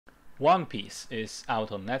One Piece is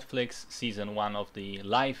out on Netflix, season 1 of the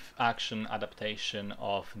live action adaptation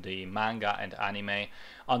of the manga and anime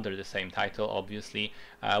under the same title, obviously,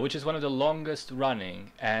 which is one of the longest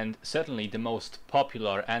running and certainly the most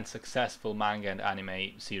popular and successful manga and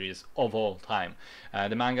anime series of all time.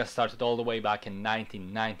 The manga started all the way back in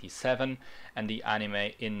 1997 and the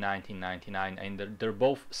anime in 1999, and they're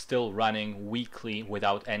both still running weekly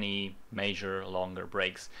without any major longer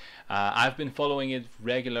breaks. I've been following it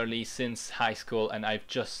regularly since high school, and I've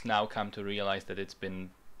just now come to realize that it's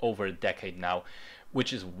been over a decade now,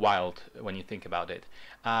 which is wild when you think about it.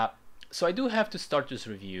 So I do have to start this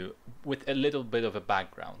review with a little bit of a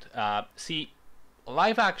background. See,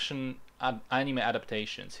 live action anime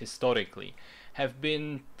adaptations historically have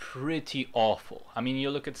been pretty awful. I mean, you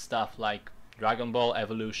look at stuff like Dragon Ball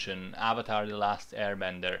Evolution, Avatar The Last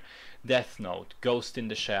Airbender, Death Note, Ghost in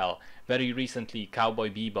the Shell, very recently Cowboy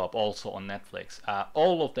Bebop, also on Netflix.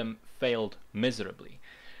 All of them failed miserably.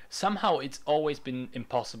 Somehow it's always been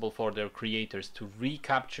impossible for their creators to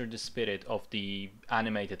recapture the spirit of the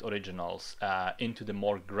animated originals into the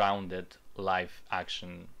more grounded live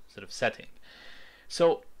action sort of setting.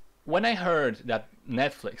 So when I heard that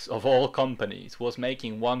Netflix, of all companies, was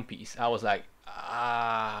making One Piece, I was like,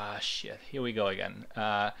 ah, shit, here we go again.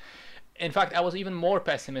 In fact, I was even more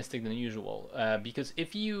pessimistic than usual, because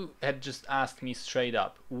if you had just asked me straight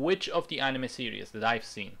up which of the anime series that I've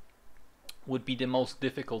seen would be the most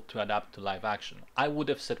difficult to adapt to live action, I would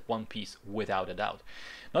have said One Piece without a doubt.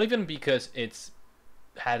 Not even because it's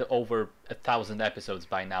had over 1,000 episodes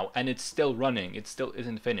by now and it's still running, it still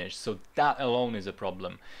isn't finished, so that alone is a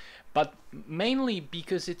problem. But mainly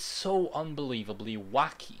because it's so unbelievably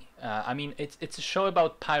wacky. I mean, it's a show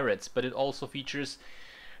about pirates, but it also features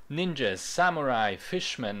ninjas, samurai,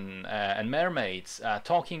 fishmen, and mermaids,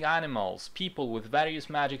 talking animals, people with various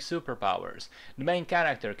magic superpowers. The main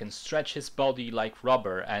character can stretch his body like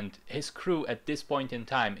rubber, and his crew at this point in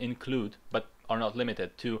time include, but are not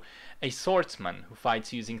limited to, a swordsman who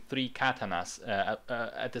fights using 3 katanas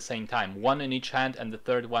at the same time, one in each hand and the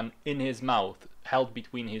third one in his mouth, held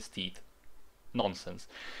between his teeth. Nonsense.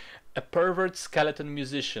 A pervert skeleton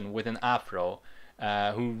musician with an afro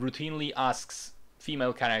who routinely asks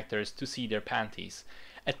female characters to see their panties.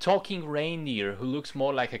 A talking reindeer who looks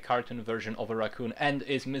more like a cartoon version of a raccoon and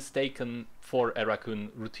is mistaken for a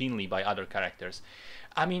raccoon routinely by other characters.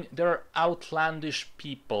 I mean, there are outlandish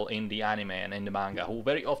people in the anime and in the manga who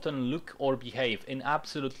very often look or behave in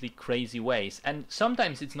absolutely crazy ways, and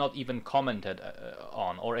sometimes it's not even commented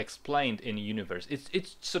on or explained in the universe.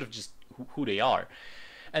 It's sort of just who they are,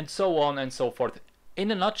 and so on and so forth.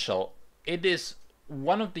 In a nutshell, it is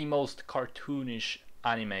one of the most cartoonish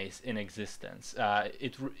animes in existence.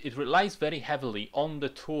 It relies very heavily on the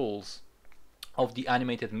tools of the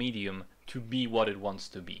animated medium to be what it wants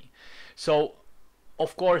to be. So,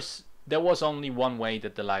 of course, there was only one way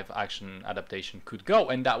that the live action adaptation could go,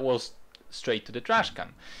 and that was straight to the trash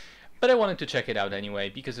can. But I wanted to check it out anyway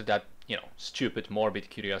because of that, stupid, morbid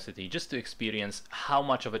curiosity, just to experience how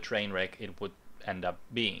much of a train wreck it would end up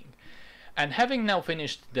being. And having now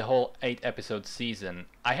finished the whole 8-episode season,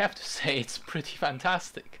 I have to say it's pretty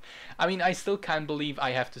fantastic. I mean, I still can't believe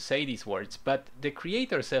I have to say these words, but the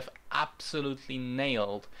creators have absolutely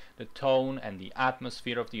nailed the tone and the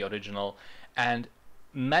atmosphere of the original and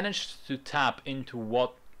managed to tap into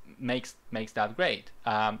what makes that great.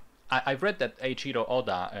 I've read that Eiichiro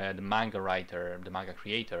Oda, the manga writer, the manga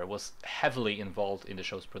creator, was heavily involved in the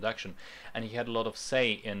show's production, and he had a lot of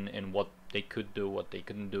say in what they could do, what they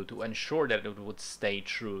couldn't do, to ensure that it would stay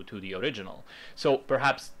true to the original. So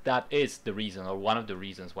perhaps that is the reason, or one of the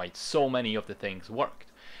reasons, why so many of the things worked.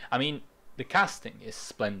 I mean, the casting is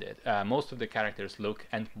splendid. Most of the characters look,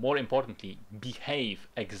 and more importantly, behave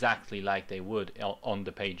exactly like they would on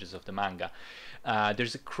the pages of the manga.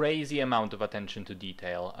 There's a crazy amount of attention to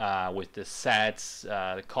detail with the sets,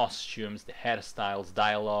 the costumes, the hairstyles,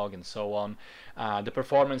 dialogue, and so on. The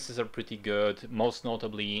performances are pretty good. Most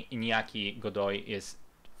notably, Iñaki Godoy is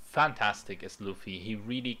fantastic as Luffy. He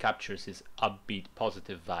really captures his upbeat,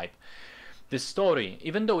 positive vibe. The story,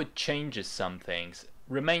 even though it changes some things,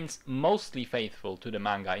 remains mostly faithful to the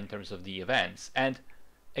manga in terms of the events, and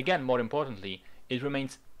again, more importantly, it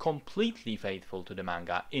remains completely faithful to the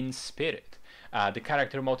manga in spirit. The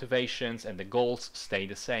character motivations and the goals stay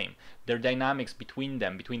the same. Their dynamics between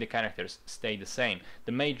them, between the characters, stay the same.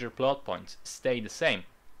 The major plot points stay the same.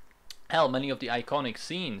 Hell, many of the iconic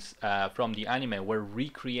scenes from the anime were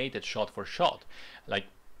recreated shot for shot, like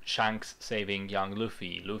Shanks saving young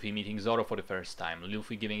Luffy, Luffy meeting Zoro for the first time,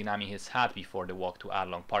 Luffy giving Nami his hat before the walk to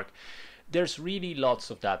Arlong Park. There's really lots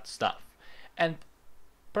of that stuff. And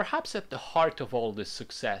perhaps at the heart of all this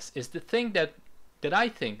success is the thing that I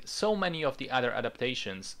think so many of the other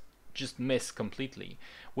adaptations just miss completely,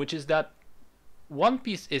 which is that One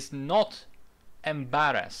Piece is not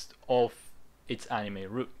embarrassed of its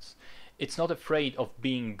anime roots. It's not afraid of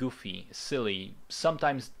being goofy, silly,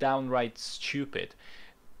 sometimes downright stupid,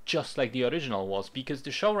 just like the original was, because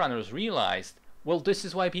the showrunners realized, well, this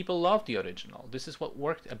is why people love the original. This is what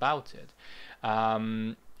worked about it.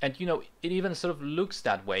 And you know, it even sort of looks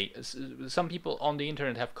that way. Some people on the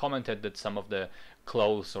internet have commented that some of the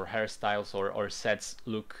clothes or hairstyles or sets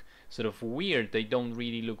look sort of weird. They don't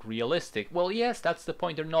really look realistic. Well, yes, that's the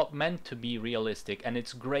point. They're not meant to be realistic, and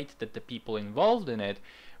it's great that the people involved in it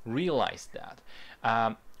realized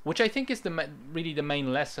that. Which I think is really the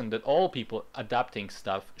main lesson that all people adapting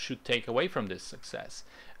stuff should take away from this success.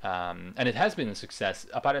 And it has been a success.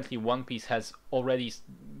 Apparently One Piece has already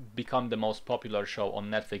become the most popular show on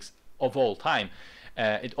Netflix of all time.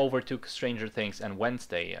 It overtook Stranger Things and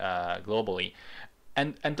Wednesday globally.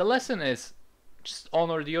 And the lesson is just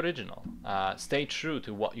honor the original. Stay true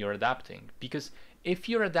to what you're adapting. Because if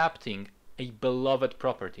you're adapting a beloved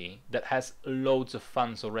property that has loads of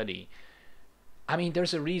fans already, I mean,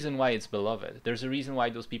 there's a reason why it's beloved. There's a reason why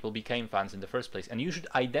those people became fans in the first place. And you should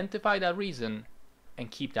identify that reason and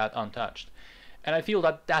keep that untouched. And I feel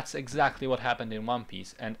that that's exactly what happened in One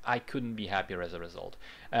Piece, and I couldn't be happier as a result.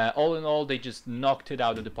 All in all, they just knocked it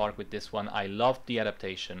out of the park with this one. I loved the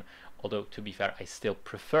adaptation, although to be fair, I still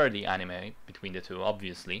prefer the anime between the two,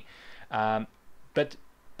 obviously. But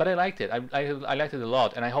I liked it. I liked it a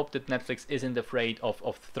lot, and I hope that Netflix isn't afraid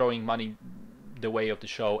of throwing money the way of the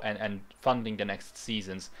show and funding the next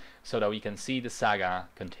seasons so that we can see the saga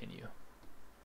continue.